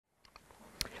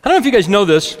I don't know if you guys know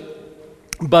this,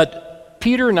 but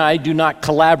Peter and I do not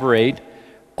collaborate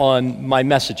on my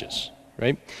messages,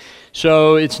 right?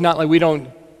 So it's not like we don't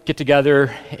get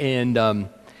together and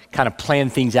kind of plan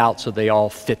things out so they all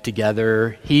fit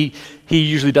together. He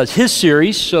usually does his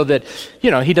series so that,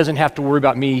 he doesn't have to worry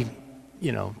about me,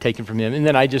 taking from him. And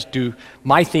then I just do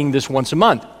my thing this once a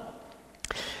month.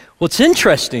 What's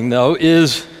interesting, though,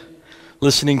 is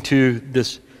listening to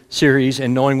this series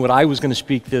and knowing what I was going to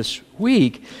speak this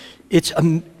week, it's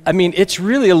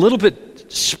really a little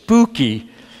bit spooky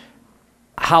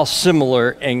how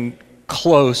similar and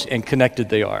close and connected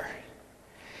they are.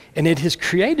 And it has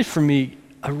created for me,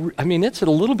 it's a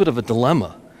little bit of a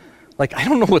dilemma. Like, I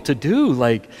don't know what to do.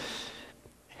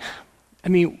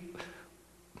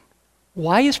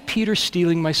 Why is Peter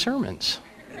stealing my sermons?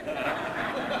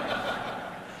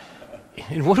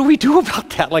 And what do we do about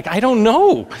that? I don't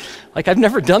know. I've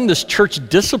never done this church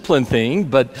discipline thing,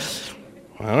 but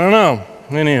I don't know.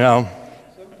 Anyhow.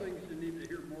 Some things you need to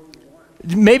hear more than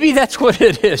once. Maybe that's what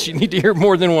it is. You need to hear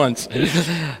more than once. Do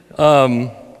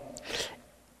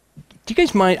you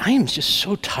guys mind? I am just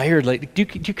so tired. Do you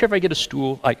care if I get a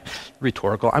stool?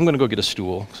 Rhetorical. I'm going to go get a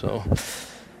stool. So,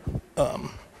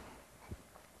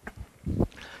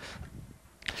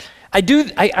 I do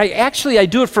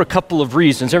it for a couple of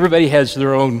reasons. Everybody has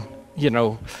their own,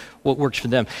 what works for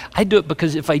them. I do it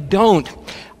because if I don't,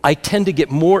 I tend to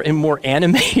get more and more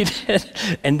animated,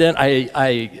 and then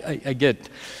I get,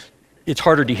 it's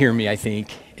harder to hear me, I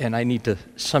think, and I need to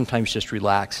sometimes just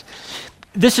relax.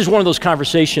 This is one of those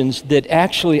conversations that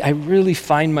actually I really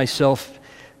find myself,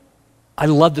 I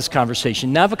love this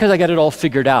conversation, not because I got it all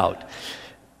figured out.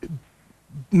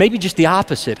 Maybe just the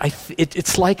opposite.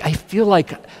 It's like I feel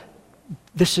like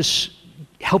this is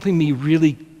helping me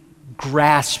really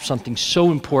grasp something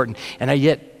so important, and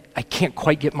yet I can't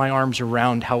quite get my arms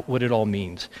around what it all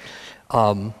means.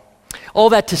 All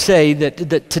that to say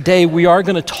that today we are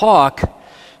going to talk,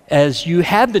 as you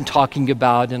have been talking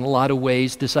about in a lot of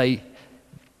ways, this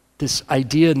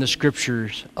idea in the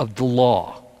scriptures of the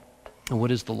law. And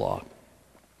what is the law?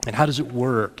 And how does it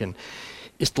work? And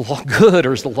is the law good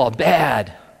or is the law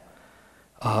bad?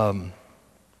 Let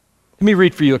me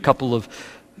read for you a couple of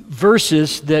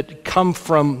verses that come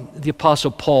from the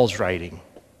Apostle Paul's writing.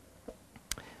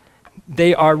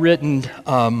 They are written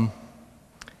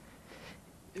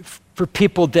for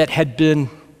people that had been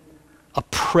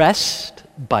oppressed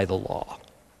by the law.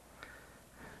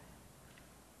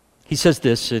 He says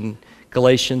this in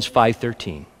Galatians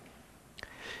 5:13.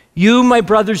 You, my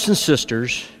brothers and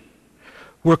sisters,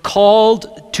 were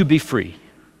called to be free.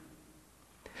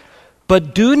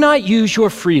 But do not use your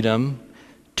freedom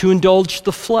to indulge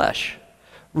the flesh.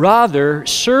 Rather,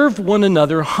 serve one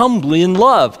another humbly in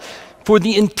love. For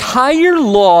the entire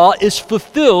law is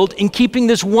fulfilled in keeping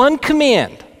this one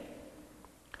command: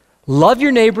 love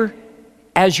your neighbor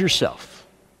as yourself.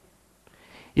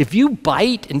 If you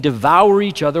bite and devour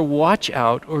each other, watch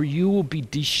out, or you will be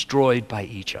destroyed by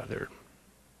each other.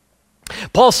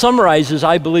 Paul summarizes,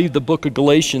 I believe, the book of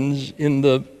Galatians in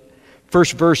the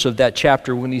first verse of that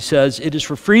chapter when he says, "It is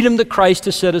for freedom that Christ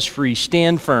has set us free.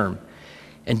 Stand firm,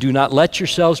 and do not let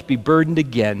yourselves be burdened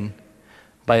again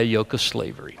by a yoke of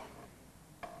slavery."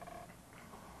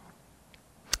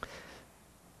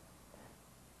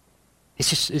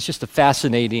 It's just a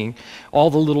fascinating, all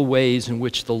the little ways in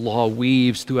which the law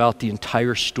weaves throughout the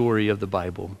entire story of the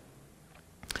Bible.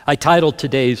 I titled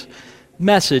today's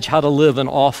message, How to Live an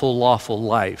Awful, Lawful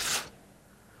Life.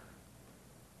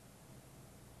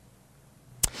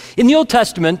 In the Old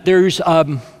Testament, there's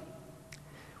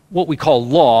what we call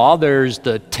law. There's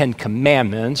the Ten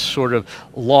Commandments, sort of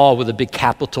law with a big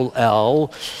capital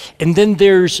L. And then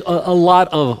there's a lot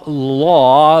of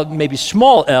law, maybe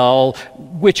small l,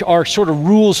 which are sort of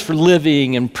rules for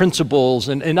living and principles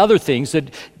and other things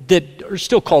that are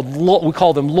still called law. We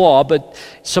call them law, but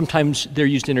sometimes they're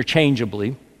used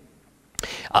interchangeably.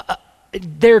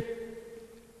 They're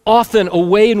often a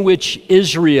way in which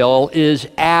Israel is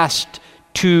asked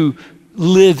to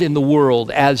live in the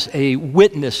world as a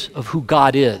witness of who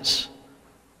God is.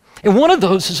 And one of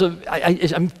those is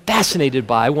I'm fascinated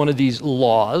by one of these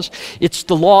laws. It's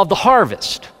the law of the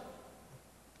harvest.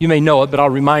 You may know it, but I'll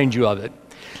remind you of it.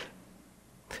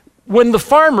 When the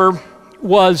farmer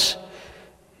was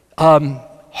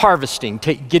harvesting,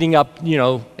 getting up,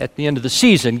 at the end of the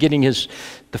season, getting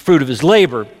the fruit of his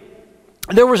labor,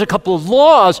 there was a couple of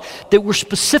laws that were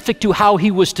specific to how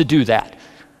he was to do that.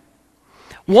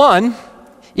 One,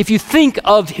 if you think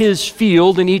of his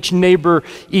field and each neighbor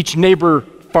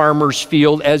farmer's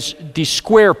field as these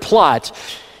square plots,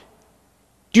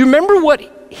 do you remember what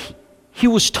he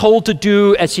was told to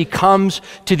do as he comes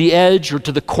to the edge or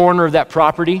to the corner of that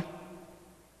property?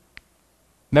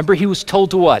 Remember, he was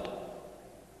told to what?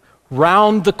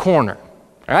 Round the corner,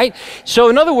 all right? So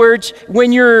in other words,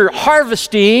 when you're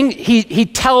harvesting, he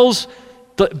tells,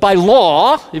 by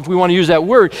law, if we want to use that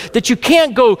word, that you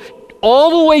can't go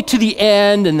all the way to the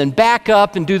end and then back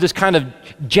up and do this kind of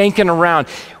janking around.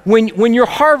 When you're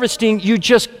harvesting,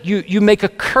 you make a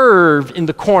curve in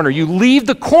the corner. You leave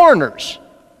the corners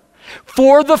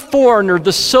for the foreigner,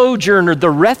 the sojourner, the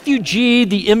refugee,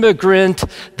 the immigrant,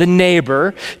 the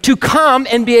neighbor, to come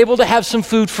and be able to have some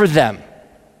food for them.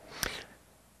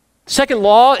 Second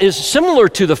law is similar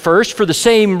to the first for the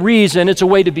same reason. It's a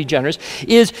way to be generous,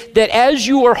 is that as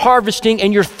you are harvesting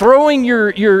and you're throwing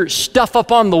your stuff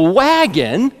up on the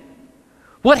wagon,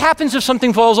 what happens if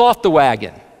something falls off the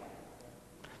wagon?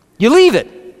 You leave it.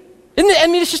 I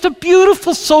mean, it's just a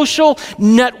beautiful social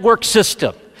network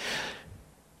system.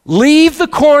 Leave the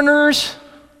corners.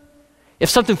 If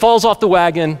something falls off the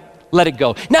wagon, let it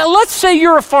go. Now, let's say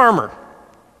you're a farmer.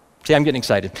 See, I'm getting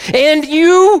excited. And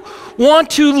you want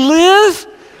to live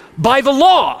by the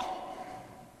law.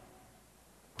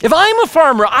 If I'm a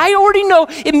farmer, I already know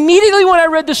immediately when I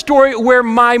read the story where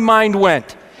my mind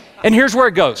went. And here's where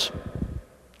it goes.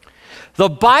 The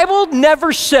Bible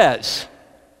never says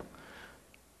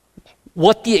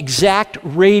what the exact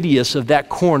radius of that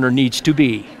corner needs to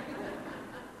be.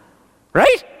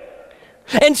 Right?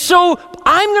 And so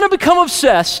I'm going to become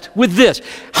obsessed with this.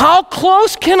 How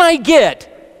close can I get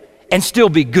and still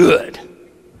be good?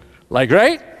 Like,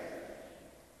 right?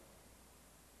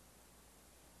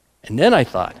 And then I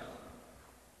thought,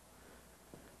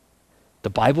 the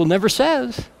Bible never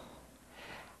says,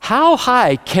 how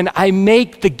high can I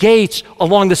make the gates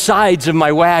along the sides of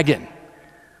my wagon?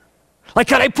 Like,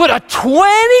 could I put a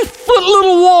 20-foot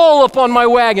little wall up on my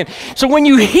wagon so when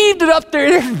you heaved it up there,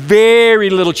 there's very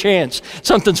little chance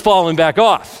something's falling back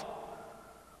off?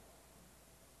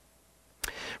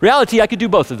 Reality, I could do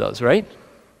both of those, right?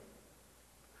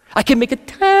 I can make a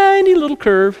tiny little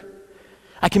curve.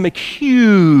 I can make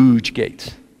huge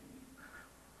gates.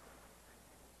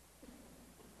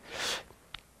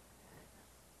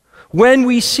 When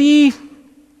we see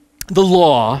the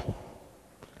law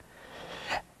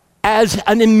as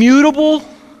an immutable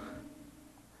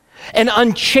and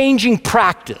unchanging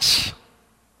practice,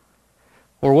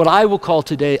 or what I will call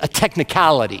today a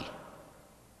technicality,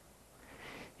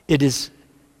 it's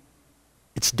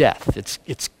death.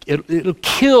 It'll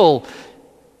kill.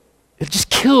 It just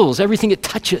kills everything it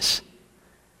touches.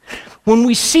 When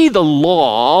we see the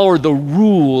law or the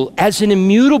rule as an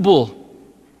immutable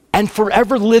and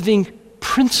forever living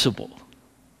principle,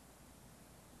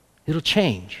 it'll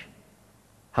change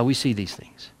how we see these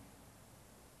things.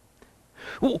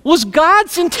 Was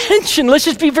God's intention, let's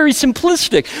just be very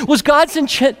simplistic, was God's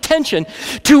intention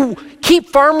to keep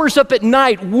farmers up at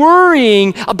night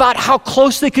worrying about how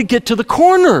close they could get to the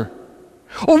corner?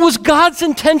 Or was God's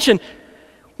intention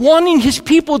wanting his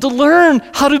people to learn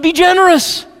how to be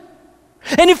generous?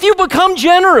 And if you become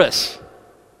generous,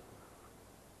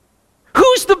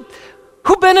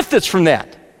 who benefits from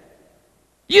that?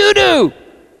 You do.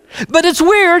 But it's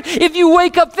weird, if you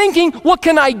wake up thinking, what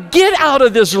can I get out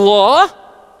of this law?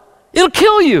 It'll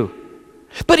kill you.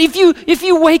 But if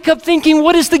you wake up thinking,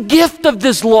 what is the gift of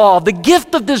this law, the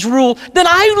gift of this rule, then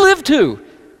I live to,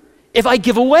 if I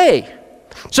give away.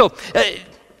 So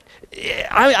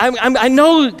I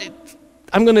know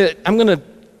I'm gonna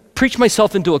preach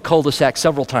myself into a cul-de-sac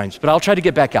several times, but I'll try to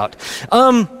get back out.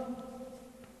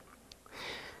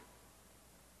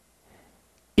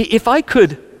 If I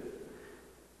could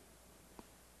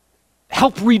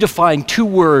help redefine two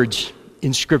words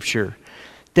in Scripture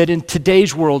that in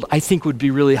today's world I think would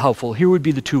be really helpful, here would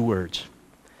be the two words.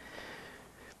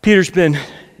 Peter's been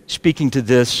speaking to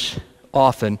this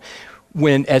often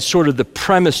when, as sort of the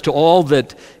premise to all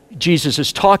that Jesus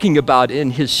is talking about in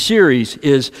his series,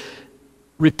 is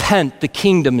repent, the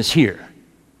kingdom is here.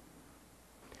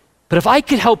 But if I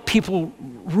could help people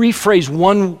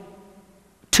rephrase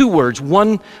two words,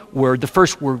 one word, the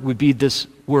first word would be this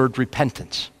word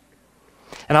repentance.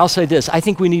 And I'll say this, I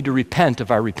think we need to repent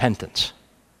of our repentance.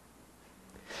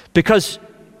 Because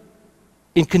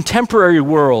in contemporary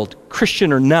world,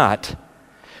 Christian or not,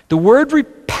 the word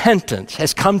repentance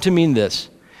has come to mean this: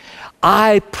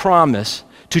 I promise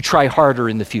to try harder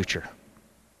in the future.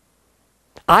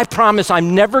 I promise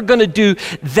I'm never going to do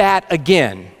that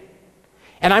again.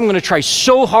 And I'm going to try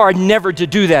so hard never to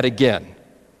do that again.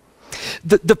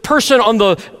 The person on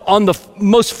the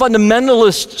most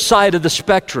fundamentalist side of the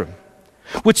spectrum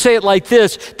would say it like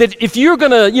this, that if you're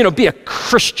going to, be a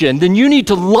Christian, then you need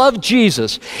to love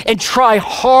Jesus and try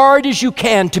hard as you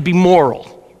can to be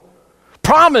moral.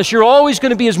 Promise you're always going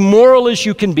to be as moral as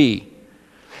you can be.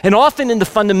 And often in the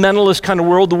fundamentalist kind of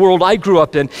world, the world I grew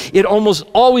up in, it almost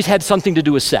always had something to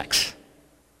do with sex.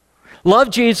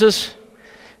 Love Jesus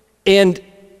and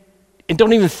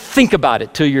don't even think about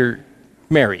it till you're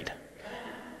married.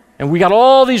 And we got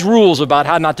all these rules about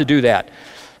how not to do that.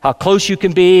 How close you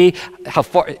can be, how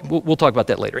far, we'll talk about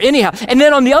that later. Anyhow, and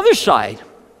then on the other side,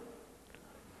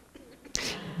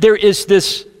 there is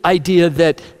this idea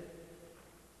that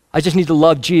I just need to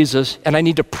love Jesus and I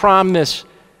need to promise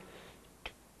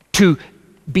to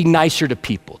be nicer to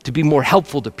people, to be more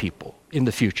helpful to people in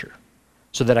the future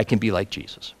so that I can be like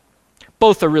Jesus.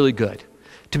 Both are really good.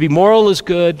 To be moral is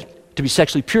good, to be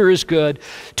sexually pure is good,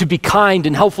 to be kind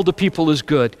and helpful to people is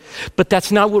good, but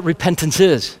that's not what repentance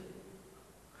is.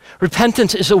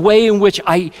 Repentance is a way in which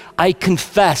I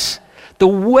confess the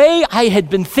way I had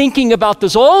been thinking about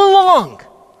this all along.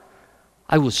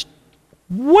 I was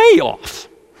way off.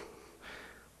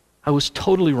 I was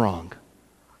totally wrong.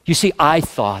 You see, I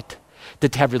thought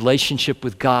that to have a relationship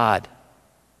with God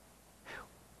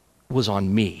was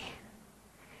on me,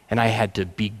 and I had to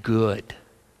be good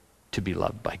to be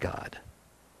loved by God.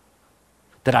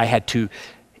 That I had to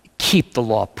keep the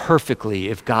law perfectly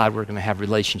if God were going to have a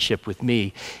relationship with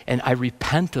me. And I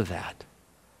repent of that.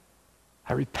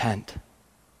 I repent.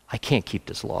 I can't keep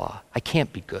this law. I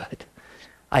can't be good.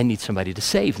 I need somebody to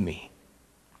save me.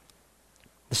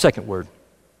 The second word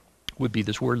would be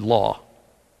this word law,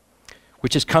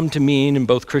 which has come to mean in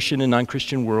both Christian and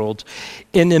non-Christian worlds,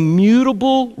 an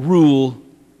immutable rule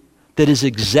that is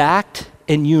exact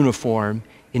and uniform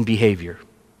in behavior.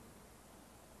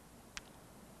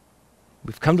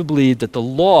 We've come to believe that the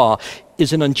law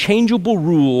is an unchangeable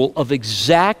rule of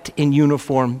exact and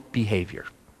uniform behavior.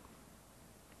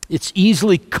 It's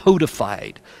easily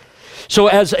codified. So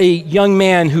as a young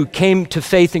man who came to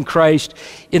faith in Christ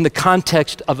in the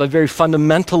context of a very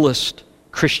fundamentalist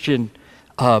Christian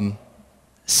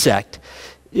sect,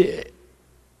 the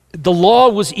law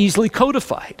was easily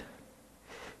codified.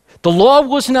 The law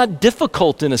was not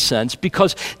difficult in a sense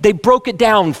because they broke it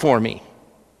down for me.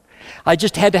 I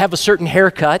just had to have a certain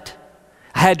haircut.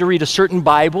 I had to read a certain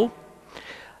Bible.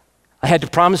 I had to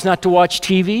promise not to watch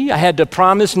TV. I had to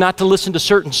promise not to listen to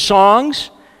certain songs.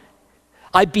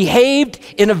 I behaved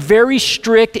in a very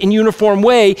strict and uniform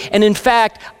way. And in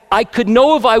fact, I could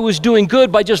know if I was doing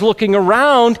good by just looking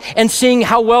around and seeing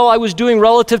how well I was doing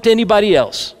relative to anybody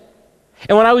else.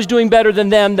 And when I was doing better than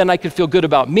them, then I could feel good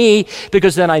about me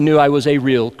because then I knew I was a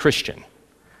real Christian.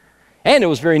 And it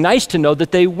was very nice to know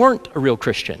that they weren't a real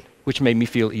Christian, which made me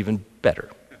feel even better.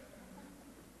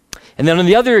 And then on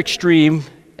the other extreme,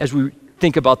 as we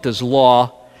think about this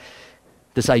law,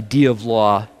 this idea of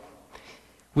law,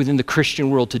 within the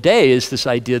Christian world today is this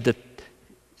idea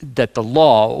that the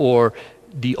law or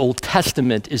the Old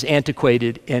Testament is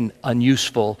antiquated and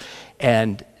unuseful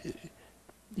and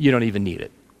you don't even need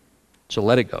it. So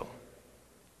let it go.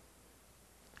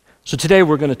 So today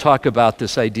we're going to talk about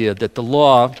this idea that the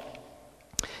law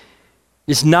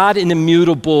is not an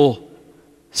immutable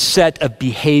set of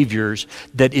behaviors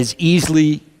that is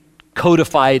easily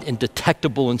codified and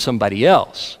detectable in somebody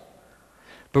else.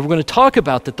 But we're going to talk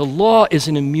about that the law is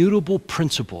an immutable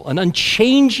principle, an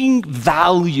unchanging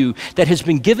value that has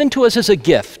been given to us as a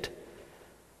gift,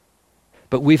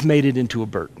 but we've made it into a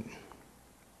burden.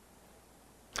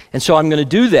 And so I'm going to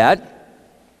do that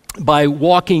by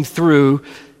walking through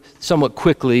somewhat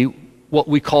quickly what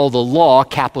we call the law,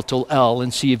 capital L,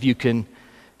 and see if you can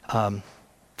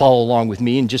follow along with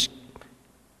me and just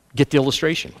get the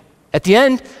illustration. At the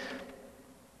end,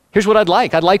 here's what I'd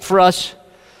like. I'd like for us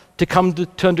to come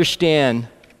to understand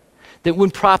that when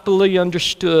properly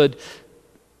understood,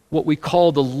 what we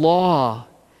call the law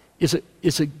is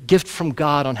a gift from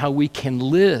God on how we can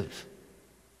live.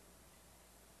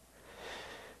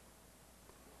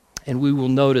 And we will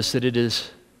notice that it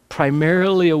is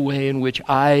primarily a way in which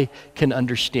I can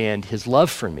understand His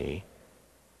love for me,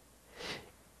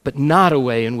 but not a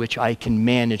way in which I can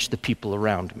manage the people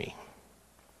around me.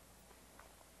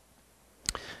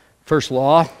 First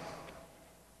law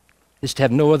is to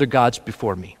have no other gods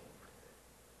before me.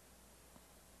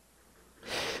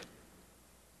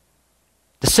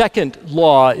 The second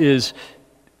law is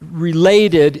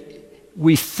related,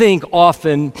 we think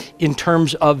often in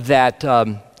terms of that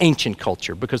ancient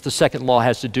culture, because the second law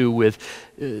has to do with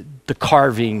the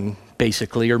carving,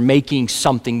 basically, or making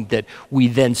something that we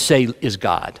then say is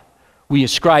God. We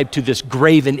ascribe to this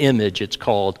graven image, it's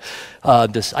called,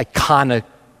 this iconoclastic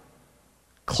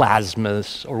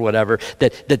Klasmas or whatever,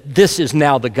 that this is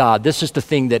now the God. This is the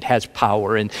thing that has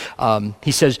power. And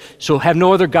he says, so have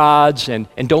no other gods and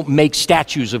don't make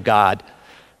statues of God.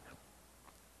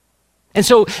 And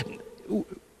so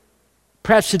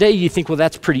perhaps today you think, well,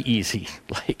 that's pretty easy.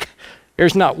 Like,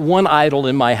 there's not one idol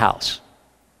in my house.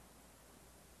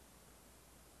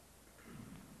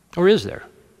 Or is there?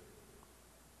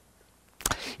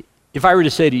 If I were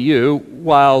to say to you,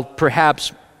 while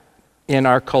perhaps in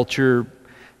our culture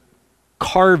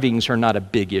carvings are not a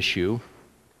big issue,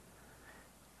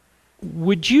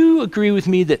 would you agree with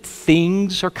me that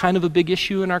things are kind of a big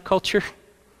issue in our culture?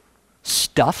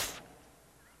 Stuff?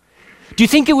 Do you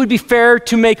think it would be fair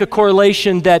to make a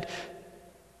correlation that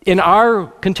in our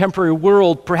contemporary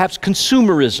world, perhaps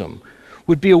consumerism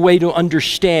would be a way to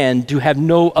understand to have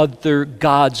no other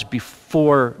gods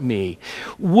before me?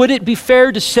 Would it be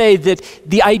fair to say that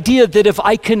the idea that if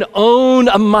I can own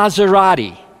a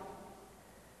Maserati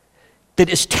that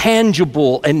is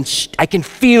tangible and I can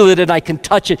feel it and I can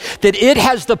touch it, that it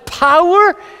has the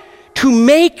power to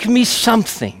make me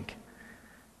something?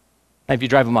 Now, if you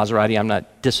drive a Maserati, I'm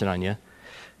not dissing on you.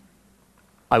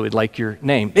 I would like your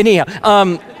name. Anyhow,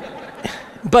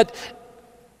 but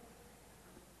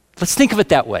let's think of it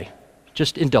that way.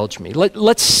 Just indulge me.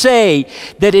 Let's say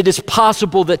that it is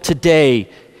possible that today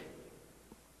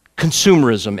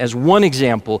consumerism, as one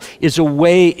example, is a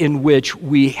way in which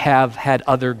we have had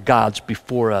other gods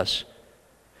before us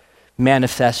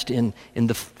manifest in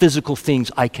the physical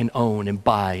things I can own and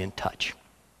buy and touch.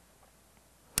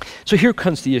 So here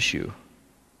comes the issue.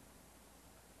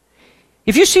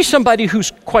 If you see somebody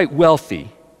who's quite wealthy,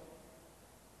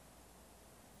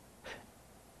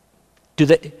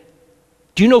 do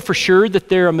you know for sure that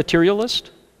they're a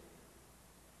materialist?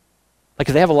 Like,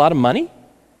 if they have a lot of money,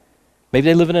 maybe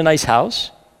they live in a nice house,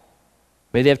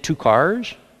 maybe they have 2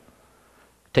 cars,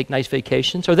 take nice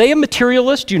vacations. Are they a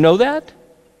materialist? Do you know that?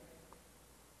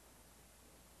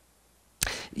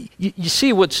 You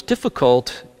see, what's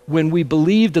difficult when we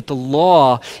believe that the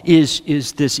law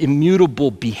is this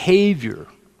immutable behavior,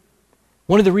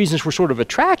 one of the reasons we're sort of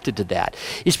attracted to that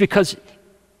is because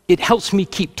it helps me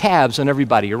keep tabs on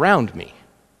everybody around me.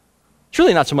 It's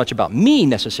really not so much about me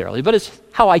necessarily, but it's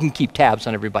how I can keep tabs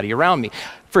on everybody around me.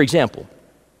 For example,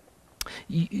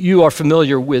 you are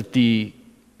familiar with the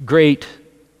great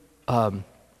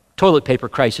toilet paper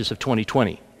crisis of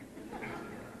 2020.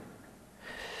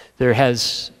 There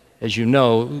has, as you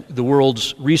know, the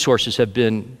world's resources have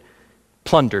been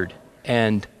plundered,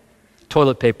 and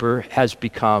toilet paper has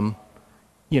become,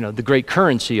 the great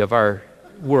currency of our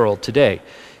world today.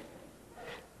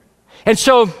 And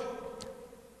so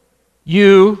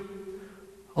you,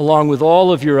 along with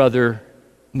all of your other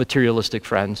materialistic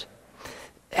friends,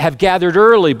 have gathered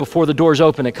early before the doors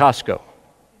open at Costco.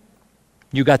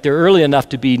 You got there early enough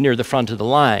to be near the front of the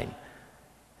line.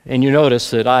 And you notice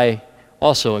that I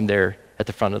also am there at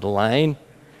the front of the line.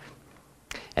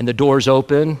 And the doors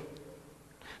open.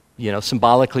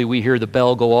 Symbolically we hear the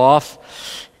bell go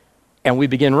off. And we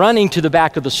begin running to the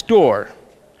back of the store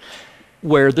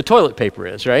where the toilet paper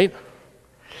is, right?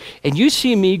 And you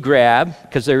see me grab,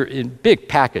 because they're in big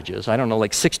packages, I don't know,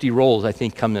 like 60 rolls I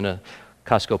think come in a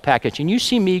Costco package, and you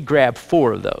see me grab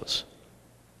 4 of those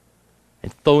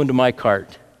and throw into my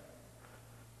cart.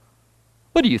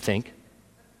 What do you think?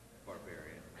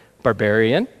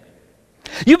 Barbarian.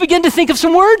 You begin to think of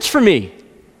some words for me,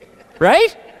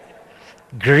 right?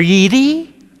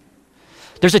 Greedy.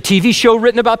 There's a TV show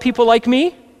written about people like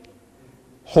me.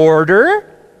 Hoarder.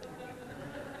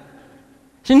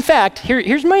 In fact,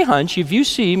 here's my hunch. If you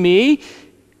see me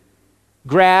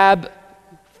grab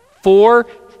 4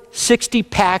 60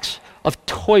 packs of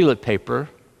toilet paper,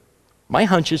 my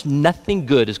hunch is nothing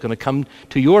good is going to come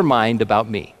to your mind about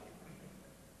me.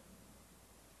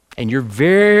 And you're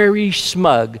very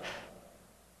smug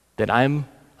that I'm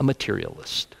a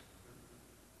materialist.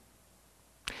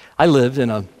 I live in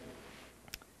a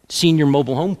senior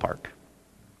mobile home park.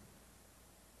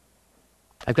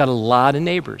 I've got a lot of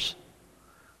neighbors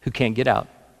who can't get out,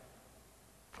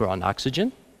 who are on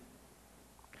oxygen.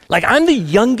 Like, I'm the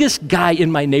youngest guy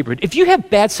in my neighborhood. If you have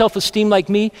bad self-esteem like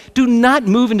me, do not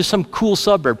move into some cool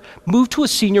suburb. Move to a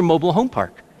senior mobile home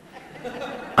park.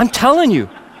 I'm telling you.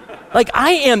 Like,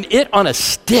 I am it on a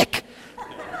stick.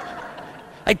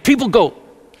 Like, people go,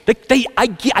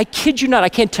 I kid you not, I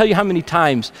can't tell you how many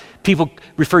times people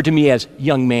refer to me as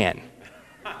young man.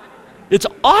 It's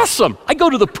awesome. I go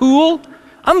to the pool,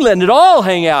 I'm letting it all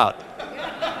hang out.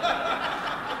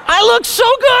 I look so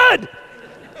good.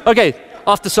 Okay,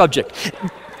 off the subject.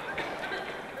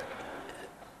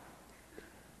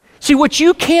 See, what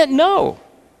you can't know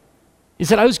is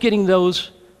that I was getting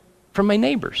those from my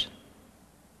neighbors.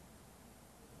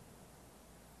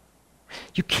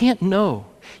 You can't know.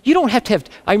 You don't have to have,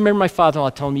 I remember my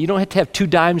father-in-law telling me, you don't have to have 2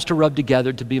 dimes to rub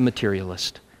together to be a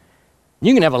materialist.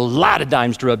 You can have a lot of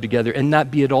dimes to rub together and not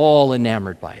be at all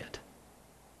enamored by it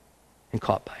and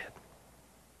caught by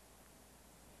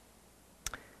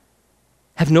it.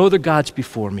 Have no other gods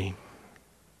before me,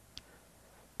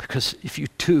 because if you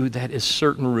do, that is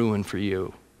certain ruin for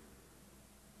you.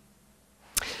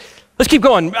 Let's keep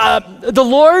going. The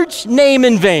Lord's name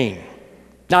in vain.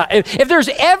 Now, if there's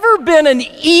ever been an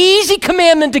easy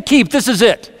commandment to keep, this is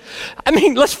it. I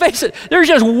mean, let's face it, there's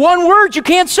just one word you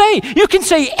can't say. You can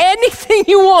say anything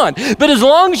you want, but as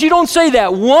long as you don't say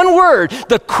that one word,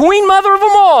 the queen mother of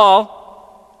them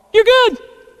all, you're good.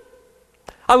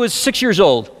 I was 6 years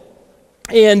old,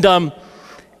 and, for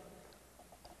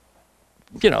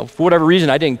whatever reason,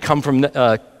 I didn't come from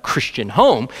a Christian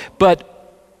home, but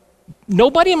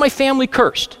nobody in my family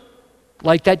cursed.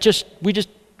 Like that just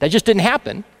didn't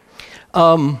happen.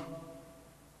 And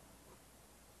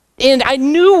I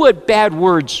knew what bad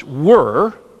words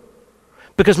were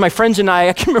because my friends and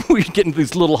I can remember we would get into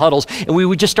these little huddles and we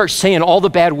would just start saying all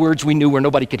the bad words we knew where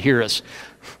nobody could hear us.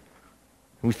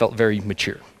 We felt very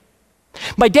mature.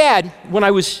 My dad, when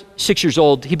I was 6 years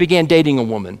old, he began dating a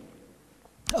woman.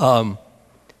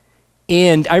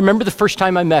 And I remember the first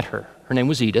time I met her. Her name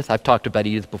was Edith. I've talked about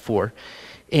Edith before.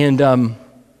 And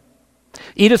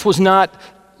Edith was not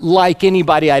like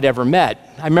anybody I'd ever met.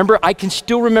 I can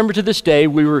still remember to this day,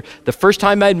 the first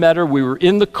time I'd met her, we were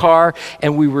in the car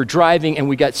and we were driving and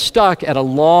we got stuck at a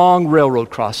long railroad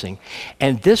crossing.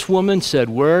 And this woman said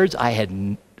words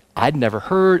I'd never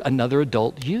heard another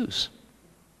adult use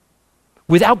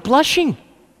without blushing.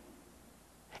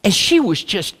 And she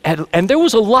was and there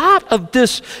was a lot of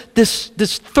this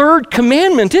third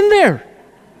commandment in there.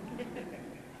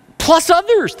 Plus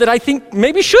others that I think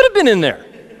maybe should have been in there.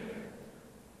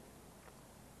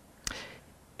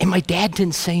 And my dad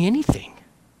didn't say anything.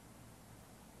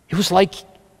 It was like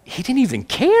he didn't even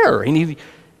care. And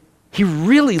he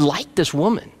really liked this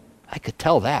woman. I could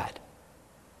tell that.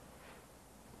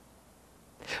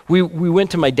 We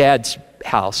went to my dad's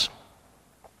house.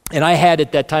 And I had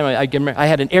at that time, I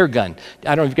had an air gun.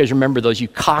 I don't know if you guys remember those. You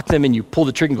cock them and you pull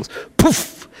the trigger and it goes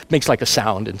poof. It makes like a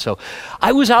sound. And so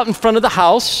I was out in front of the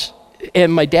house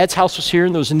and my dad's house was here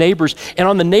and there was neighbors. And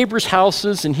on the neighbors'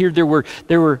 houses and here there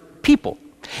were people.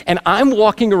 And I'm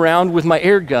walking around with my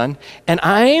air gun, and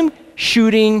I'm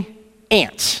shooting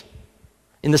ants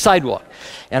in the sidewalk.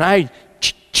 And I,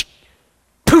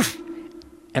 poof,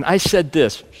 and I said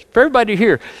this, for everybody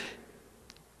here,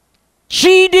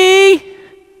 GD,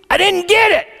 I didn't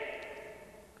get it.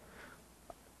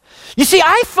 You see,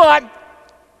 I thought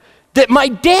that my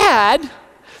dad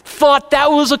thought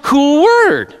that was a cool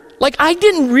word. Like, I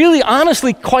didn't really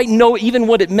honestly quite know even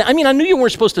what it meant. I mean, I knew you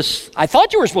weren't supposed to, I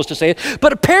thought you were supposed to say it,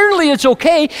 but apparently it's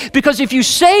okay because if you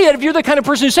say it, if you're the kind of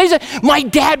person who says it, my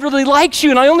dad really likes you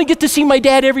and I only get to see my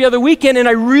dad every other weekend and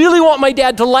I really want my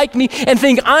dad to like me and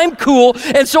think I'm cool.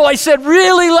 And so I said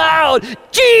really loud,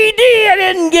 GD, I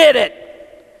didn't get it.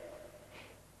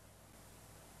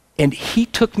 And he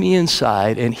took me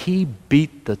inside and he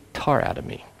beat the tar out of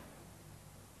me.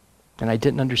 And I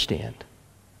didn't understand.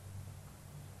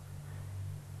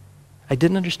 I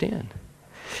didn't understand.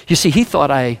 You see, he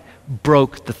thought I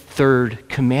broke the third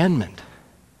commandment.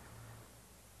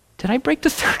 Did I break the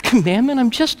third commandment? I'm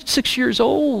just 6 years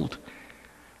old.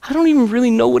 I don't even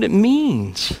really know what it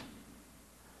means.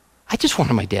 I just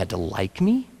wanted my dad to like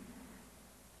me.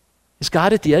 Is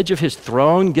God at the edge of his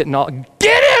throne getting all,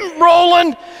 get him,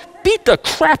 Roland! Beat the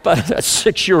crap out of that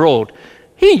 6-year-old.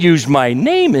 He used my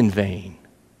name in vain.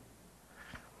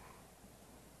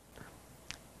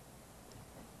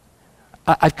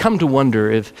 I've come to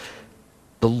wonder if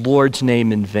the Lord's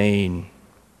name in vain,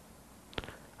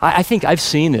 I think I've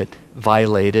seen it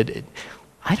violated.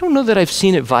 I don't know that I've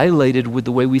seen it violated with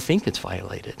the way we think it's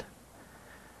violated.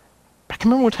 I can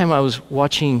remember one time I was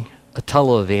watching a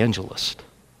televangelist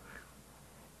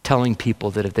telling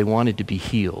people that if they wanted to be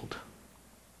healed,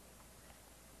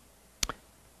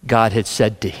 God had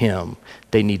said to him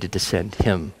they needed to send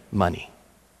him money.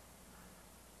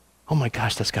 Oh my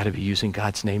gosh, that's got to be using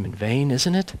God's name in vain,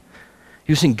 isn't it?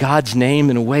 Using God's name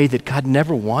in a way that God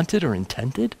never wanted or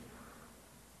intended.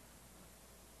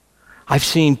 I've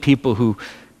seen people who,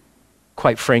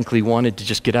 quite frankly, wanted to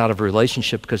just get out of a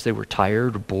relationship because they were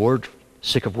tired or bored,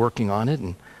 sick of working on it.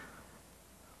 And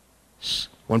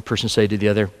one person said to the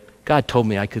other, God told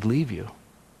me I could leave you.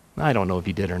 I don't know if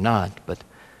he did or not, but it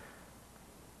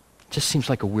just seems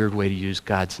like a weird way to use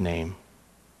God's name.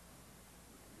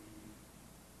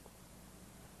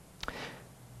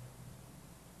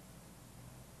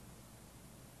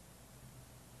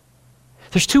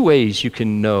 There's two ways you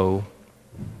can know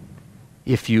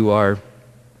if you are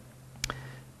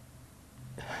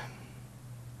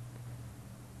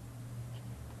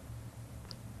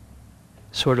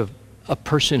sort of a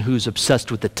person who's obsessed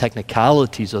with the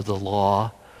technicalities of the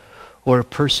law, or a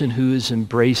person who is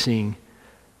embracing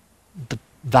the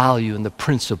value and the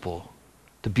principle,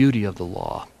 the beauty of the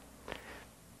law.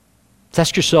 Let's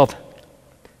ask yourself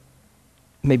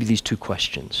maybe these two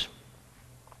questions.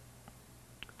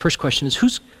 First question is,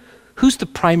 who's the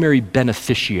primary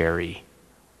beneficiary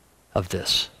of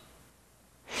this?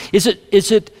 Is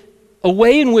it a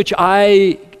way in which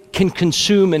I can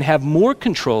consume and have more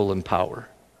control and power?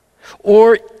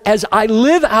 Or as I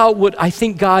live out what I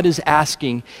think God is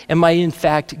asking, am I in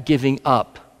fact giving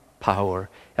up power?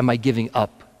 Am I giving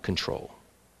up control?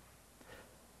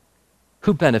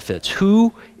 Who benefits?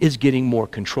 Who is getting more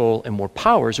control and more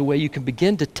power is a way you can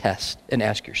begin to test and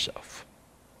ask yourself.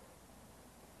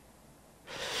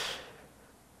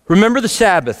 Remember the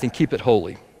Sabbath and keep it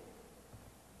holy.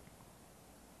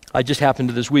 I just happened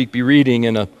to this week be reading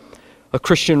in a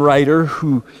Christian writer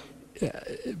who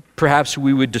perhaps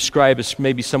we would describe as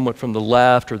maybe somewhat from the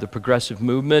left or the progressive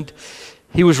movement.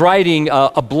 He was writing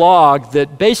a blog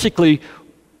that basically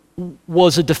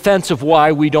was a defense of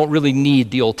why we don't really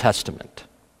need the Old Testament.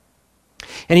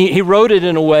 And he wrote it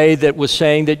in a way that was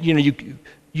saying that,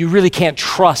 you really can't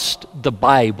trust the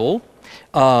Bible.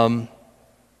 And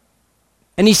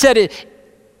he said it,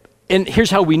 and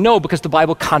here's how we know, because the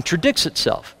Bible contradicts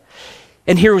itself.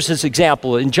 And here was his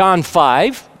example. In John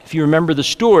 5, if you remember the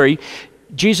story,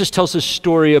 Jesus tells this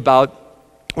story about,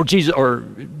 or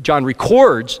John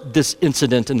records this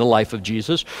incident in the life of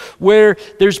Jesus, where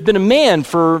there's been a man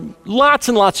for lots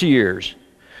and lots of years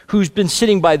who's been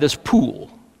sitting by this pool.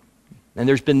 And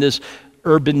there's been this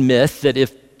urban myth that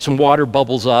if some water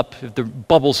bubbles up, if the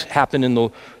bubbles happen in the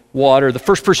water, the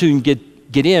first person who can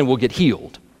get in will get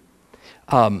healed.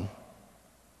 And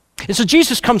so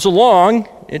Jesus comes along,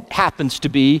 it happens to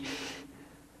be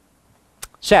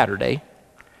Saturday,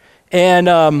 and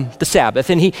the Sabbath,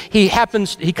 and he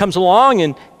comes along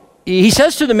and he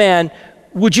says to the man,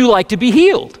 "Would you like to be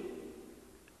healed?"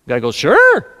 The guy goes,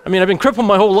 "Sure. I mean, I've been crippled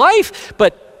my whole life,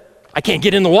 but I can't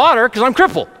get in the water because I'm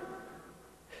crippled."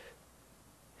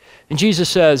 And Jesus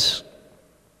says,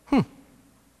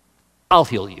 "I'll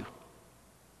heal you."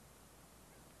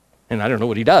 And I don't know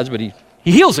what he does, but he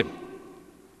heals him.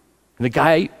 And the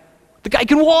guy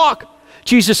can walk.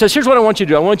 Jesus says, "Here's what I want you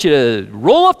to do. I want you to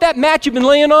roll up that mat you've been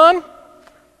laying on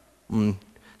and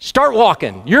start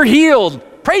walking. You're healed.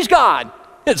 Praise God."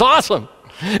 It's awesome.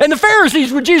 And the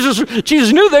Pharisees, when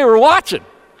Jesus knew they were watching.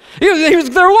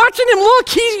 They're watching him. Look,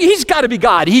 he's got to be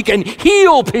God. He can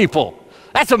heal people.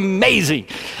 That's amazing.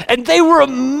 And they were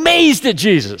amazed at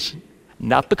Jesus.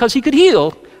 Not because he could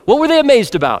heal. What were they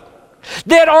amazed about?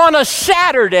 That on a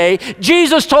Saturday,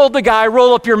 Jesus told the guy,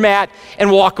 "Roll up your mat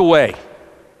and walk away."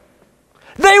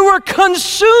 They were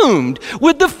consumed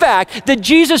with the fact that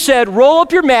Jesus said, "Roll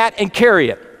up your mat and carry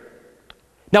it."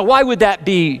 Now, why would that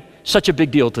be such a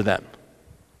big deal to them?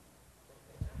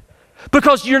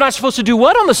 Because you're not supposed to do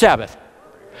what on the Sabbath?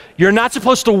 You're not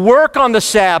supposed to work on the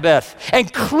Sabbath.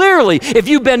 And clearly, if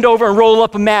you bend over and roll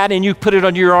up a mat and you put it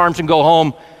under your arms and go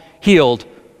home healed,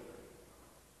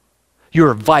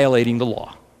 you're violating the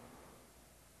law.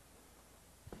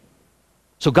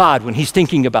 So God, when he's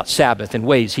thinking about Sabbath and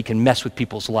ways he can mess with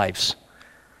people's lives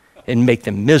and make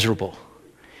them miserable,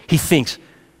 he thinks,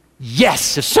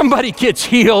 yes, if somebody gets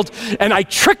healed and I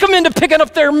trick them into picking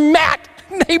up their mat,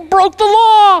 they broke the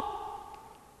law.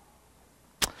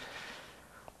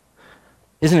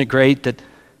 Isn't it great that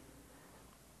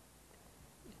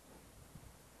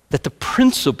the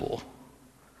principle,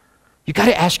 you got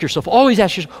to ask yourself, always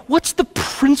ask yourself, what's the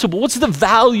principle? What's the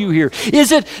value here?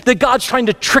 Is it that God's trying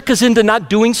to trick us into not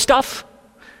doing stuff?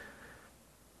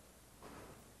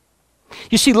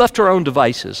 You see, left to our own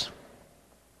devices,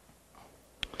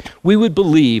 we would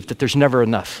believe that there's never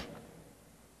enough.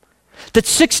 That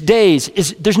 6 days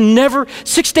is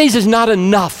not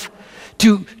enough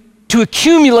to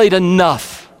accumulate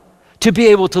enough to be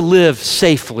able to live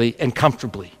safely and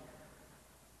comfortably.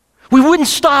 We wouldn't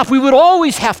stop. We would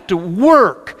always have to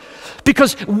work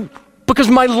because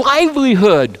my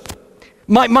livelihood,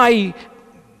 my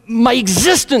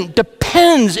existence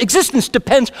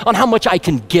depends on how much I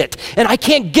can get. And I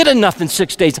can't get enough in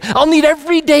 6 days. I'll need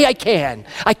every day I can.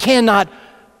 I cannot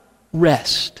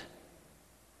rest.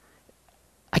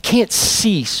 I can't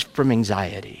cease from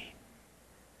anxiety.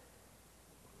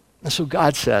 And so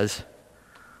God says,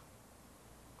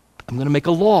 I'm going to make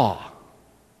a law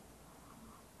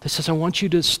that says, I want you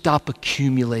to stop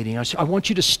accumulating. I want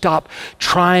you to stop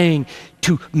trying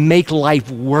to make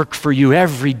life work for you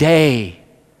every day.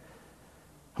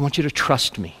 I want you to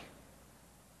trust me.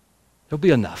 There'll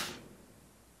be enough.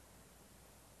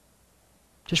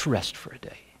 Just rest for a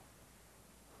day.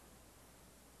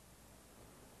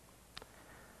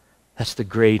 That's the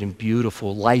great and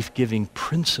beautiful, life-giving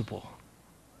principle.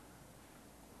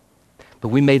 But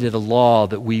we made it a law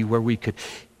that where we could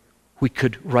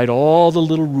write all the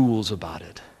little rules about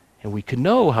it, and we could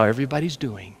know how everybody's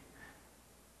doing.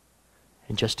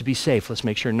 And just to be safe, let's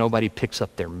make sure nobody picks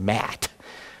up their mat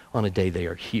on a day they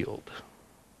are healed.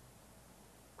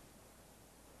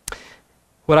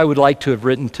 What I would like to have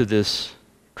written to this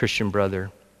Christian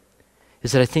brother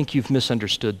is that I think you've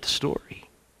misunderstood the story.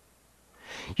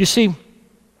 You see,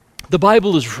 the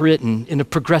Bible is written in a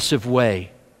progressive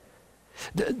way.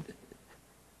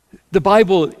 The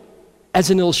Bible,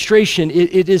 as an illustration,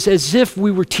 it is as if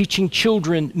we were teaching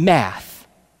children math.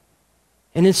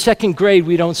 And in second grade,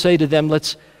 we don't say to them,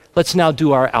 let's now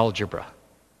do our algebra.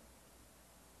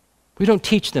 We don't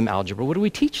teach them algebra. What do we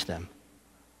teach them?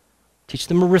 Teach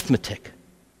them arithmetic.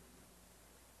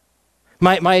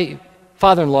 My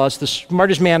father-in-law is the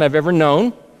smartest man I've ever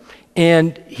known,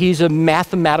 and he's a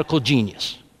mathematical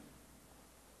genius.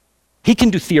 He can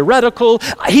do theoretical.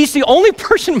 He's the only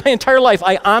person in my entire life,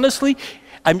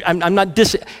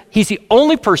 he's the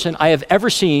only person I have ever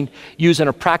seen use in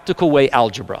a practical way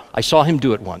algebra. I saw him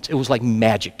do it once. It was like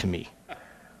magic to me.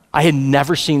 I had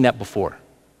never seen that before.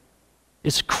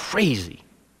 It's crazy.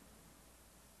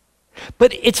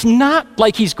 But it's not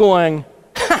like he's going,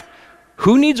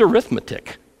 who needs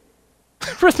arithmetic?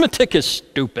 Arithmetic is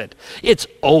stupid. It's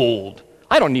old.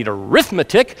 I don't need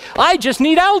arithmetic. I just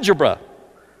need algebra.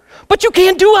 But you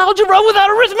can't do algebra without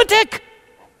arithmetic.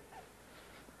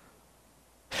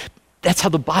 That's how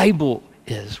the Bible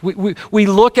is. We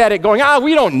look at it going,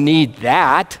 we don't need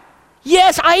that.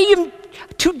 Yes,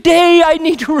 today I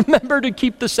need to remember to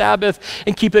keep the Sabbath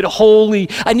and keep it holy.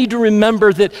 I need to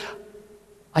remember that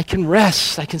I can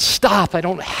rest, I can stop, I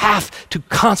don't have to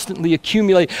constantly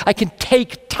accumulate. I can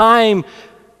take time,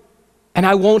 and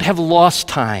I won't have lost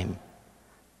time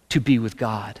to be with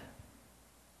God.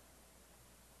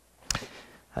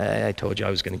 I told you I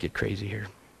was going to get crazy here.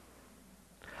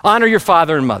 Honor your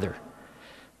father and mother.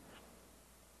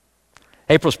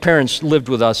 April's parents lived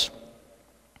with us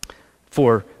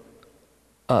for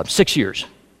 6 years.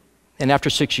 And after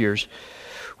 6 years,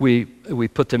 we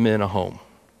put them in a home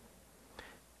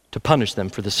to punish them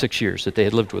for the 6 years that they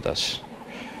had lived with us.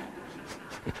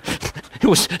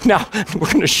 Now,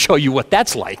 we're going to show you what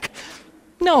that's like.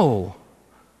 No,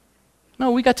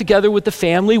 we got together with the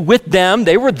family, with them.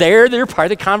 They were there. They were part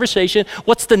of the conversation.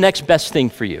 What's the next best thing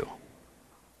for you?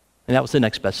 And that was the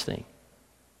next best thing.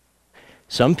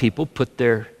 Some people put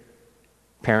their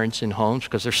parents in homes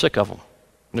because they're sick of them.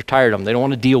 They're tired of them. They don't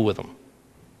want to deal with them.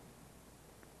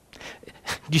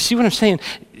 Do you see what I'm saying?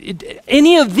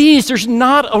 Any of these, there's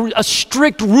not a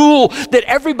strict rule that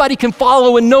everybody can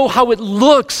follow and know how it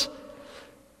looks.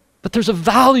 But there's a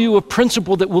value, a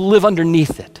principle that will live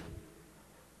underneath it.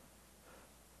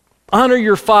 Honor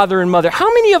your father and mother. How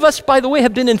many of us, by the way,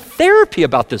 have been in therapy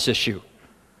about this issue?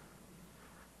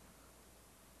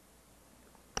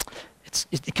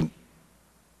 It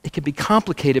can be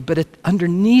complicated, but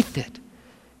underneath it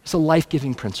is a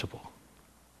life-giving principle.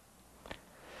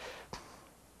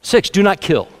 6, do not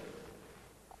kill.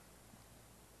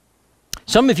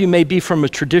 Some of you may be from a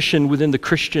tradition within the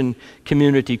Christian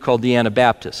community called the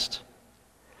Anabaptists.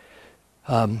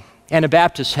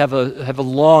 Anabaptists have a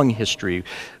long history.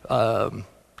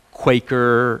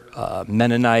 Quaker,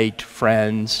 Mennonite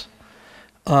friends,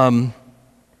 of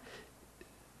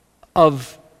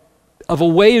a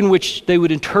way in which they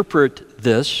would interpret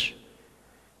this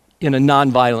in a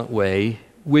nonviolent way,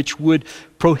 which would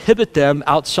prohibit them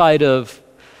outside of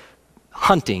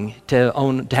hunting to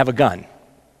have a gun,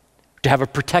 to have a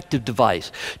protective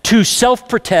device, to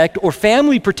self-protect or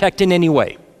family protect in any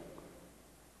way.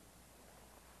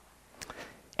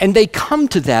 And they come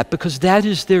to that because that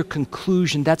is their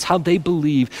conclusion. That's how they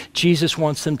believe Jesus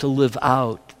wants them to live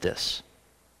out this.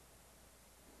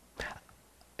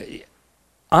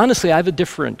 Honestly, I have a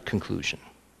different conclusion.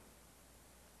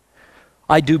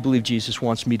 I do believe Jesus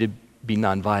wants me to be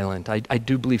nonviolent. I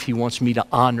do believe he wants me to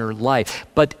honor life.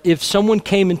 But if someone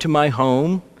came into my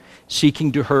home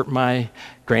seeking to hurt my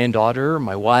granddaughter, or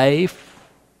my wife,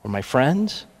 or my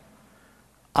friends,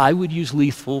 I would use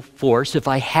lethal force if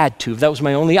I had to, if that was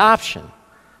my only option,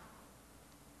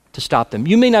 to stop them.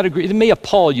 You may not agree. It may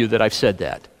appall you that I've said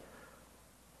that.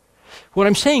 What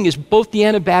I'm saying is both the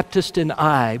Anabaptist and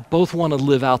I both want to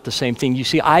live out the same thing. You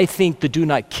see, I think the do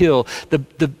not kill,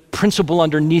 the principle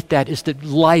underneath that is that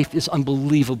life is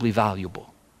unbelievably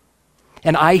valuable.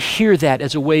 And I hear that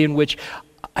as a way in which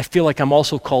I feel like I'm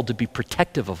also called to be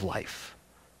protective of life.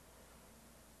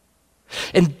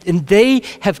 And they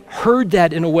have heard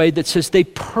that in a way that says they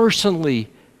personally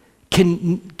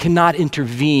cannot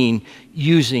intervene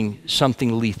using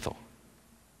something lethal.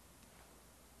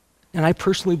 And I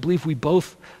personally believe we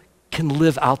both can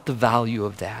live out the value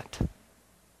of that.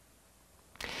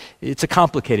 It's a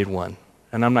complicated one,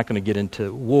 and I'm not going to get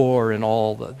into war and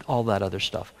all that other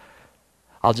stuff.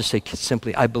 I'll just say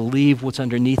simply, I believe what's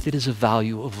underneath it is a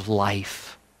value of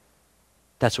life.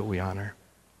 That's what we honor.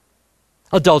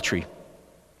 Adultery.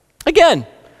 Again,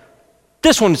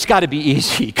 this one's got to be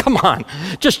easy. Come on,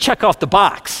 just check off the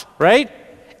box, right?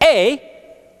 A,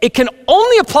 it can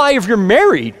only apply if you're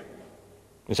married.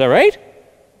 Is that right?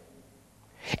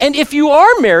 And if you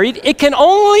are married, it can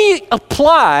only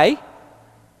apply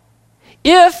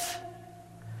if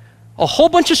a whole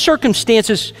bunch of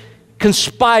circumstances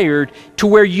conspired to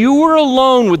where you were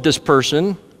alone with this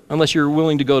person, unless you're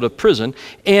willing to go to prison,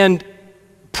 and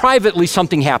privately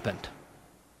something happened.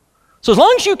 So as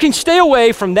long as you can stay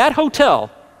away from that hotel,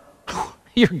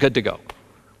 you're good to go,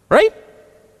 right?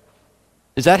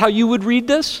 Is that how you would read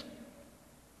this?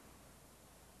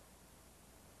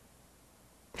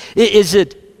 Is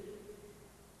it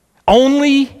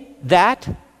only that?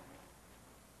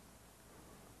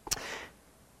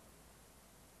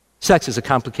 Sex is a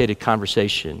complicated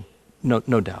conversation, no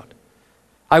doubt.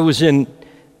 I was in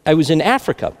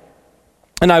Africa,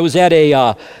 and I was at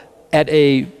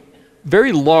a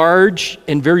very large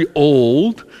and very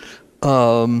old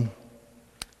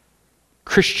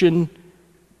Christian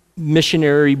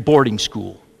missionary boarding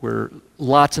school where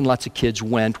lots and lots of kids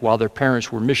went while their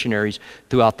parents were missionaries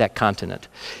throughout that continent.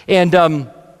 And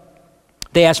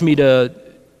they asked me to,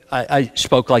 I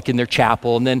spoke like in their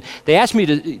chapel, and then they asked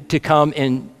me to come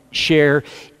and share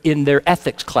in their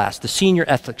ethics class, the senior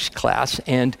ethics class.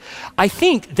 And I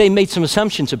think they made some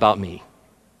assumptions about me.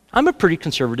 I'm a pretty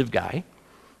conservative guy.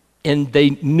 And they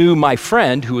knew my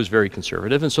friend who was very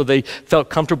conservative, and so they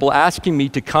felt comfortable asking me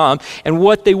to come. And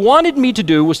what they wanted me to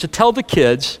do was to tell the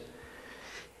kids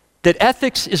that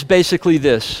ethics is basically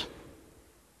this.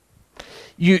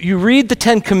 You read the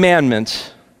 10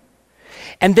 Commandments,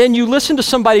 and then you listen to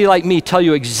somebody like me tell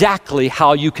you exactly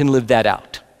how you can live that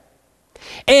out.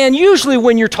 And usually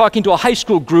when you're talking to a high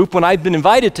school group, when I've been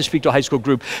invited to speak to a high school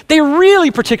group, they're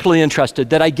really particularly interested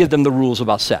that I give them the rules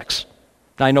about sex.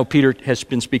 Now, I know Peter has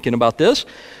been speaking about this,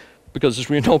 because as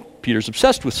we know, Peter's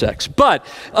obsessed with sex. But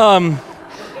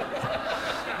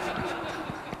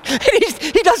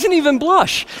he doesn't even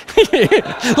blush.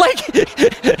 Like,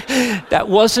 that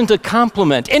wasn't a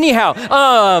compliment. Anyhow,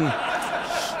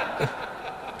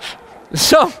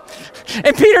 so,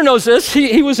 and Peter knows this.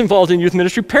 He was involved in youth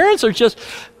ministry. Parents are just,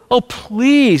 oh,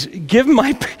 please, give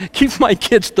my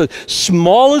kids the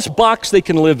smallest box they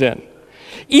can live in.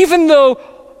 Even though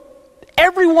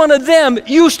every one of them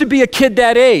used to be a kid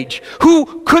that age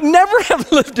who could never have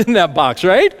lived in that box,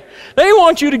 right? They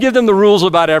want you to give them the rules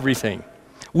about everything.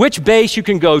 Which base you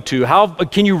can go to. How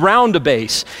can you round a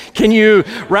base? Can you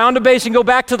round a base and go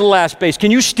back to the last base? Can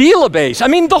you steal a base? I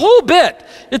mean, the whole bit.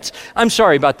 I'm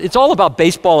sorry, but it's all about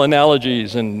baseball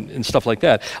analogies and stuff like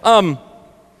that.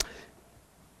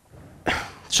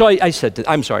 So I said,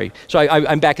 I'm sorry. So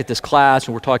I'm back at this class,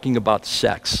 and we're talking about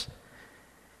sex.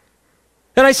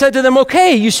 And I said to them,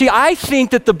 okay, you see, I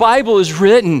think that the Bible is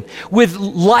written with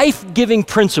life-giving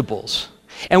principles,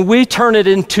 and we turn it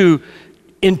into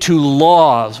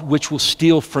laws which will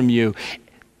steal from you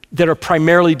that are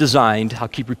primarily designed, I'll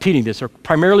keep repeating this, are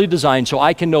primarily designed so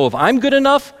I can know if I'm good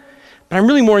enough, but I'm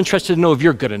really more interested to know if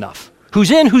you're good enough.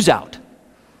 Who's in, who's out?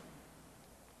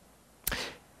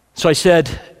 So I said,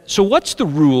 so what's the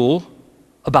rule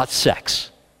about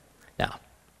sex? Now,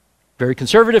 very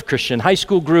conservative Christian high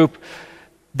school group,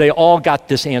 they all got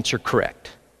this answer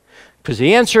correct. Because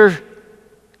the answer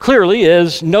clearly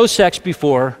is no sex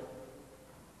before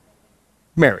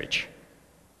marriage.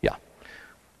 Yeah.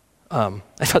 I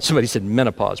thought somebody said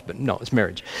menopause, but no, it's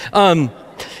marriage. And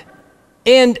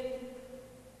I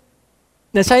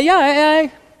say, yeah,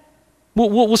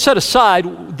 we'll set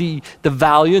aside the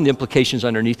value and the implications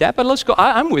underneath that, but let's go,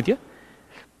 I'm with you.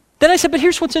 Then I said, but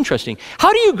here's what's interesting.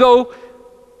 How do you go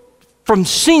from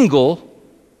single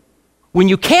when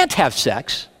you can't have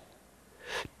sex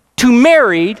to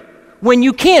married when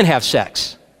you can have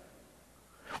sex?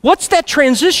 What's that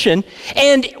transition,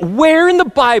 and where in the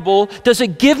Bible does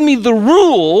it give me the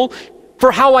rule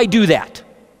for how I do that?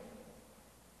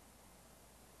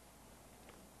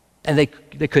 And they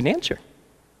couldn't answer.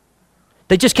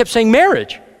 They just kept saying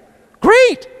marriage.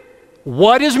 Great.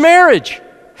 What is marriage?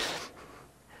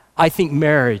 I think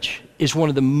marriage is one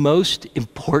of the most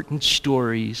important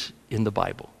stories in the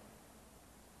Bible.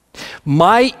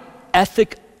 My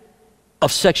ethic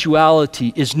of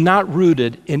sexuality is not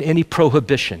rooted in any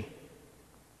prohibition.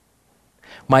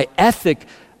 My ethic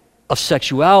of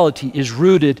sexuality is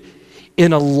rooted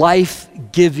in a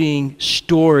life-giving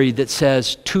story that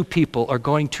says two people are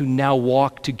going to now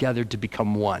walk together to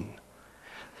become one.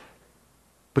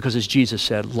 Because as Jesus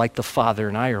said, like the Father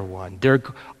and I are one.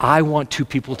 I want two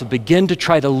people to begin to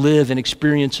try to live and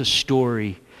experience a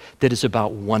story that is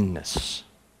about oneness.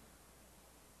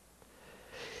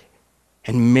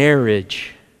 And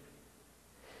marriage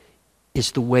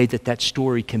is the way that that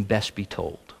story can best be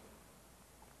told.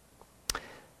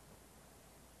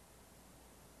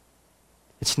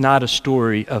 It's not a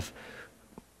story of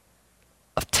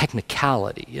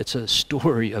technicality. It's a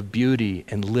story of beauty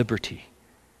and liberty.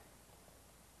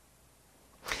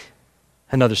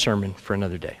 Another sermon for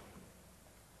another day.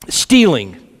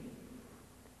 Stealing.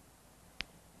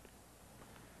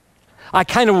 I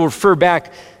kind of refer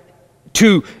back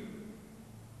to,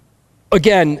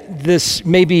 again, this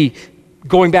maybe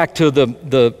going back to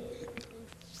the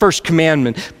first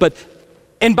commandment.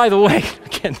 And by the way,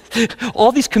 again,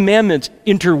 all these commandments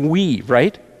interweave,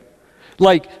 right?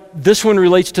 Like this one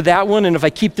relates to that one, and if I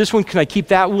keep this one, can I keep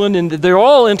that one? And they're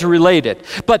all interrelated.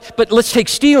 But let's take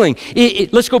stealing.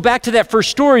 Let's go back to that first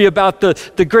story about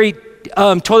the great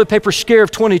toilet paper scare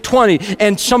of 2020,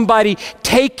 and somebody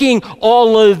taking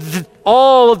all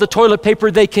of the toilet paper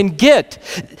they can get.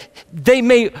 They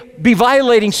may be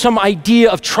violating some idea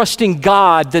of trusting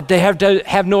God, that they have to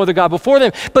have no other God before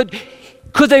them. But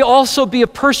could they also be a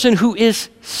person who is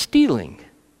stealing?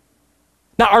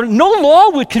 Now, no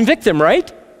law would convict them,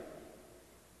 right?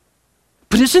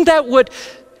 But isn't that what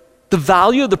the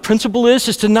value of the principle is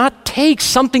to not take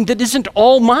something that isn't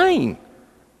all mine,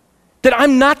 that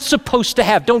I'm not supposed to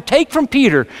have. Don't take from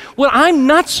Peter what I'm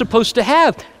not supposed to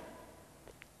have.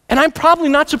 And I'm probably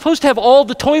not supposed to have all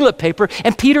the toilet paper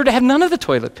and Peter to have none of the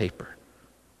toilet paper.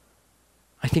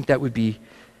 I think that would be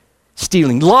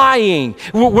stealing. Lying.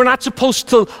 We're not supposed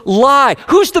to lie.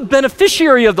 Who's the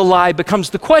beneficiary of the lie becomes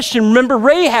the question. Remember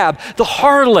Rahab, the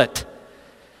harlot,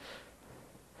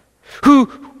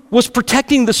 who was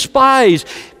protecting the spies,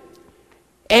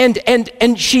 and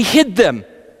she hid them.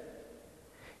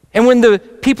 And when the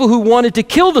people who wanted to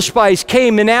kill the spies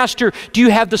came and asked her, do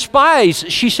you have the spies?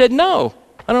 She said, no,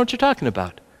 I don't know what you're talking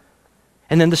about.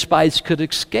 And then the spies could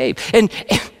escape. And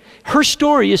her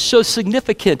story is so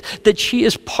significant that she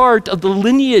is part of the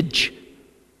lineage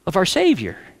of our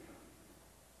Savior.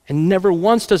 And never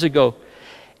once does it go,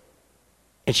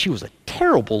 and she was a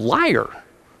terrible liar.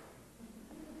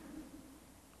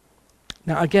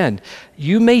 Now again,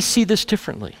 you may see this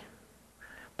differently,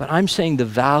 but I'm saying the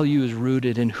value is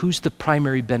rooted in who's the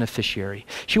primary beneficiary.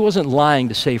 She wasn't lying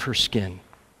to save her skin.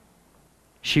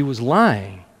 She was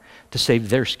lying to save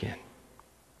their skin.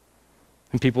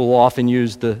 And people will often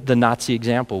use the Nazi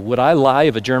example. Would I lie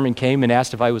if a German came and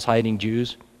asked if I was hiding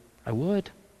Jews? I would.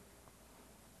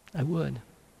 I would.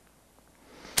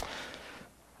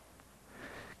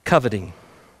 Coveting.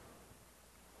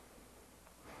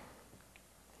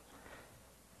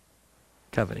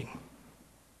 Coveting.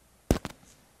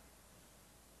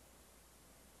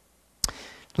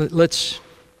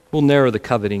 We'll narrow the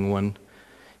coveting one.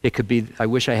 It could be, I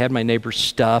wish I had my neighbor's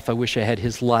stuff. I wish I had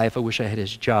his life. I wish I had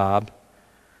his job.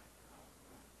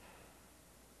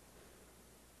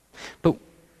 But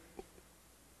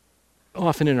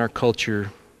often in our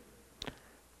culture,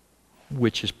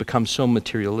 which has become so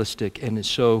materialistic and is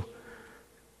so,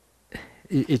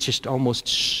 it's just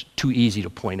almost too easy to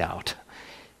point out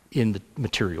in the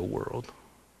material world.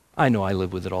 I know I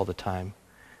live with it all the time.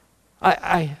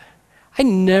 I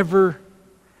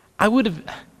would have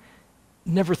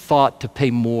never thought to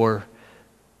pay more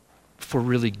for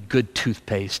really good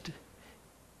toothpaste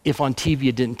if on TV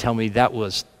it didn't tell me that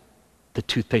was the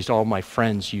toothpaste all my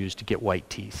friends use to get white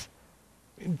teeth.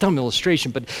 Dumb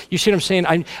illustration, but you see what I'm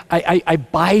saying? I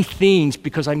buy things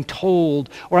because I'm told,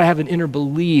 or I have an inner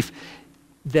belief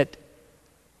that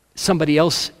somebody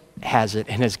else has it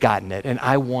and has gotten it, and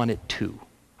I want it too.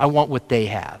 I want what they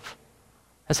have.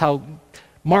 That's how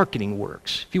marketing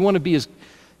works. If you want to be as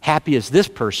happy as this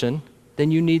person,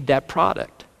 then you need that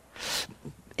product.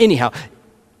 Anyhow,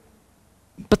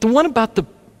 but the one about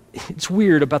it's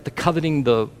weird about the coveting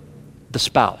the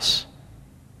spouse.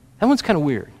 That one's kind of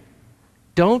weird.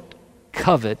 Don't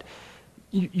covet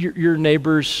your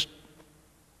neighbor's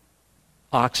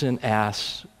oxen,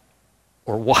 ass,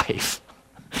 or wife.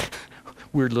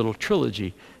 weird little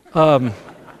trilogy. I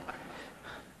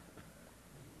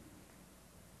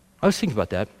was thinking about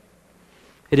that.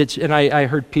 And I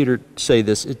heard Peter say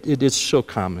this. It is so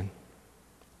common.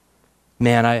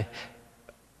 Man,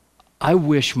 I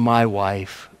wish my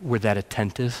wife were that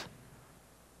attentive.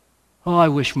 Oh, I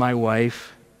wish my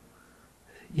wife,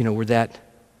 were that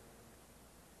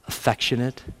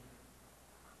affectionate.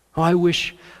 Oh, I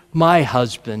wish my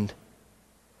husband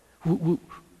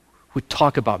would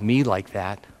talk about me like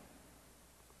that.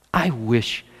 I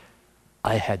wish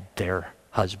I had their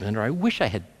husband, or I wish I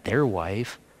had their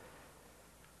wife.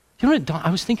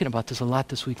 I was thinking about this a lot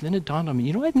this week, and then it dawned on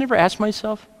me, I'd never asked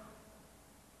myself.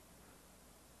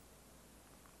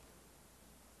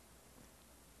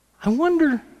 I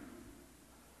wonder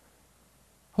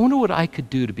what I could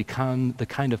do to become the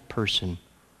kind of person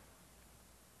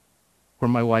where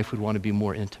my wife would want to be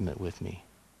more intimate with me.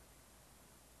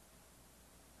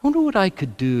 I wonder what I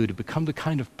could do to become the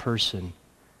kind of person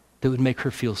that would make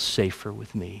her feel safer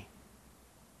with me.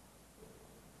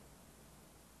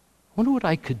 I wonder what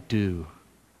I could do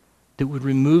that would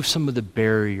remove some of the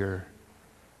barrier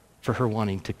for her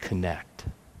wanting to connect.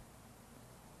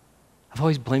 I've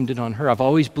always blamed it on her. I've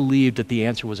always believed that the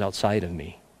answer was outside of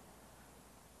me.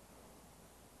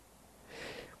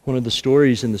 One of the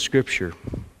stories in the scripture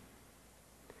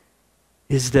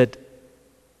is that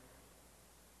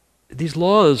these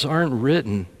laws aren't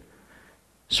written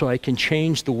so I can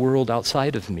change the world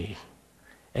outside of me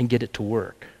and get it to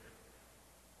work.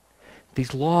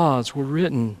 These laws were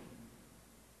written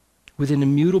with an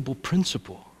immutable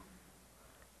principle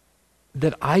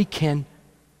that I can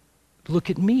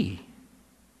look at me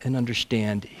and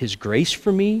understand His grace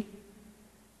for me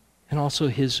and also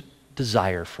His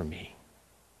desire for me.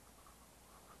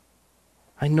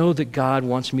 I know that God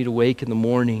wants me to wake in the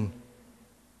morning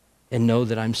and know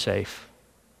that I'm safe.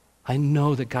 I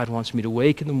know that God wants me to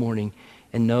wake in the morning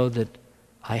and know that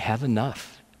I have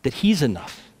enough, that He's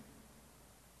enough.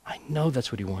 I know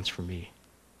that's what He wants for me.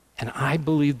 And I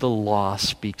believe the law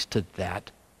speaks to that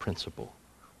principle.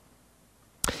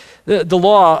 The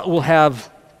law will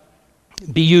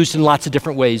be used in lots of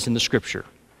different ways in the scripture.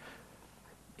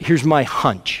 Here's my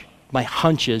hunch. My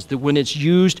hunch is that when it's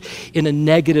used in a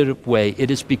negative way, it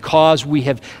is because we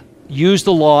have used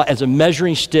the law as a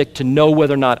measuring stick to know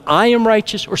whether or not I am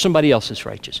righteous or somebody else is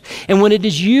righteous. And when it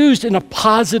is used in a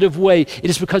positive way, it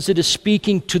is because it is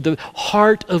speaking to the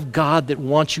heart of God that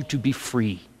wants you to be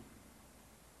free.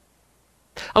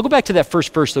 I'll go back to that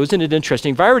first verse, though. Isn't it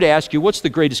interesting? If I were to ask you, what's the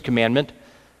greatest commandment?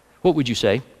 What would you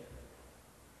say?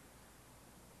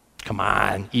 Come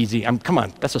on, easy. Come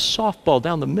on, that's a softball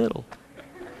down the middle.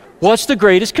 What's the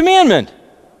greatest commandment?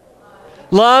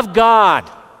 Love God.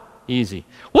 Easy.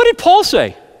 What did Paul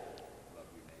say?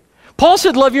 Paul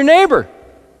said, love your neighbor.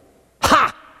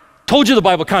 Ha! Told you the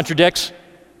Bible contradicts.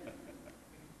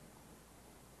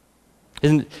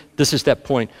 This is that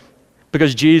point.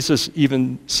 Because Jesus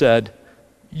even said,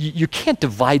 you can't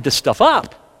divide this stuff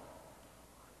up.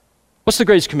 What's the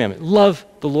greatest commandment? Love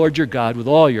the Lord your God with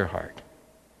all your heart.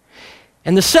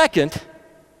 And the second,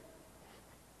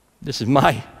 this is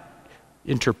my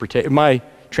interpretation, my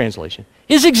translation,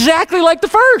 is exactly like the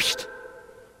first.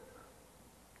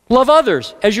 Love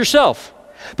others as yourself.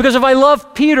 Because if I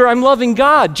love Peter, I'm loving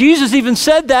God. Jesus even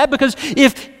said that, because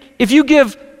if you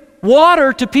give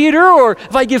water to Peter, or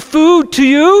if I give food to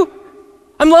you,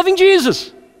 I'm loving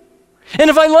Jesus. And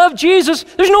if I love Jesus,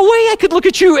 there's no way I could look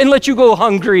at you and let you go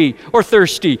hungry or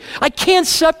thirsty. I can't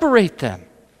separate them.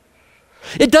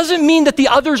 It doesn't mean that the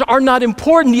others are not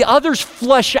important. The others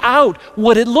flesh out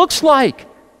what it looks like.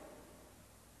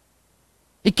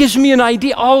 It gives me an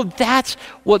idea. Oh, that's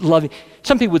what loving.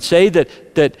 Some people would say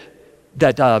that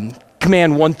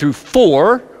command 1 through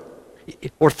 4,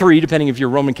 or 3, depending if you're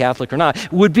Roman Catholic or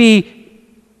not, would be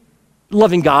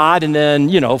loving God, and then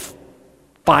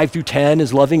 5 through 10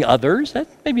 is loving others.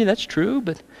 Maybe that's true,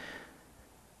 but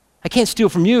I can't steal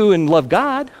from you and love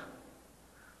God.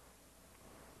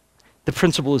 The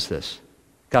principle is this: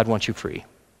 God wants you free.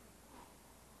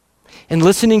 And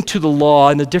listening to the law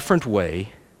in a different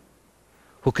way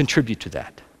will contribute to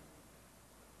that.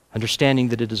 Understanding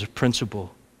that it is a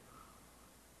principle.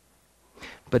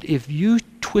 But if you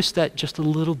twist that just a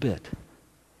little bit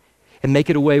and make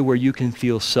it a way where you can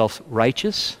feel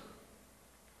self-righteous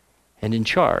and in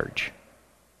charge,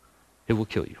 it will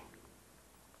kill you.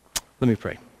 Let me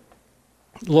pray.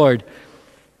 Lord,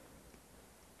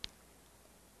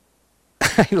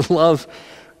 I love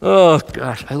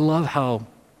how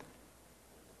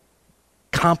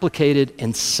complicated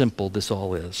and simple this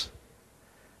all is.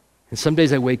 And some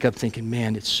days I wake up thinking,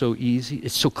 man, it's so easy,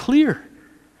 it's so clear.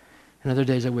 And other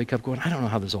days I wake up going, I don't know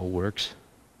how this all works.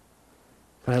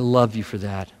 But I love you for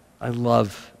that. I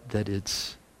love that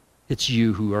it's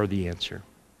you who are the answer.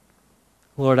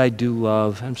 Lord,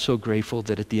 I'm so grateful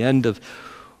that at the end of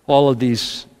all of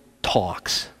these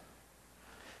talks,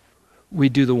 we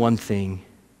do the one thing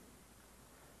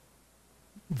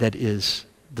that is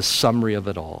the summary of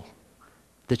it all,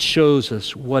 that shows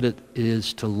us what it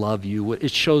is to love you.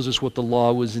 It shows us what the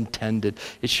law was intended.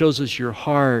 It shows us your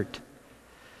heart.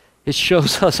 It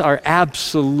shows us our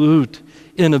absolute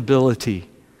inability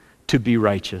to be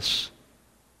righteous.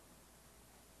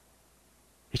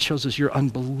 It shows us your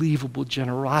unbelievable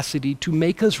generosity to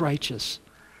make us righteous.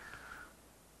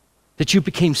 That you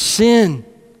became sin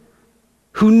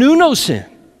who knew no sin.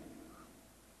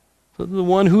 So the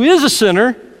one who is a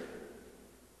sinner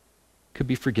could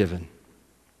be forgiven.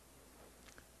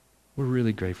 We're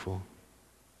really grateful.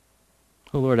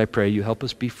 Oh Lord, I pray you help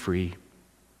us be free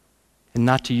and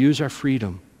not to use our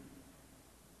freedom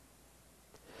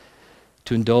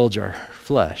to indulge our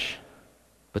flesh,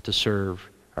 but to serve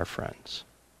our friends.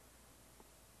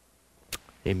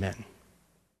 Amen.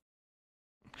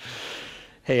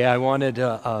 Hey, I wanted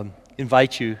to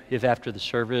invite you, if after the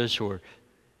service or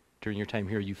during your time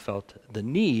here you felt the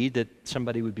need, that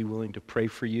somebody would be willing to pray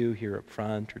for you here up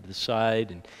front or to the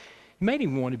side. And you might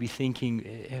even want to be thinking,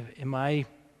 am I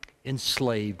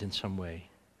enslaved in some way?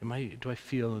 Do I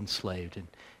feel enslaved? And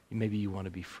maybe you want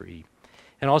to be free.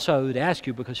 And also I would ask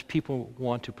you, because people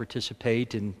want to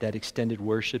participate in that extended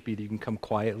worship, either you can come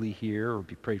quietly here or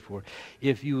be prayed for,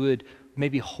 if you would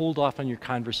maybe hold off on your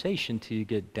conversation till you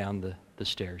get down the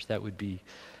stairs. That would be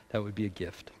a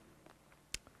gift.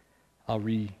 I'll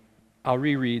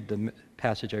reread the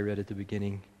passage I read at the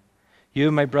beginning.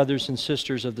 You, my brothers and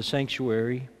sisters of the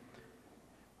sanctuary,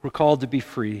 were called to be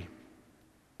free,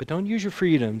 but don't use your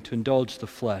freedom to indulge the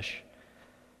flesh.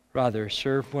 Rather,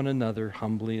 serve one another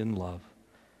humbly in love.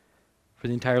 For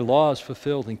the entire law is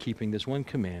fulfilled in keeping this one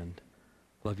command: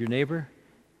 love your neighbor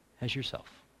as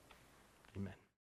yourself.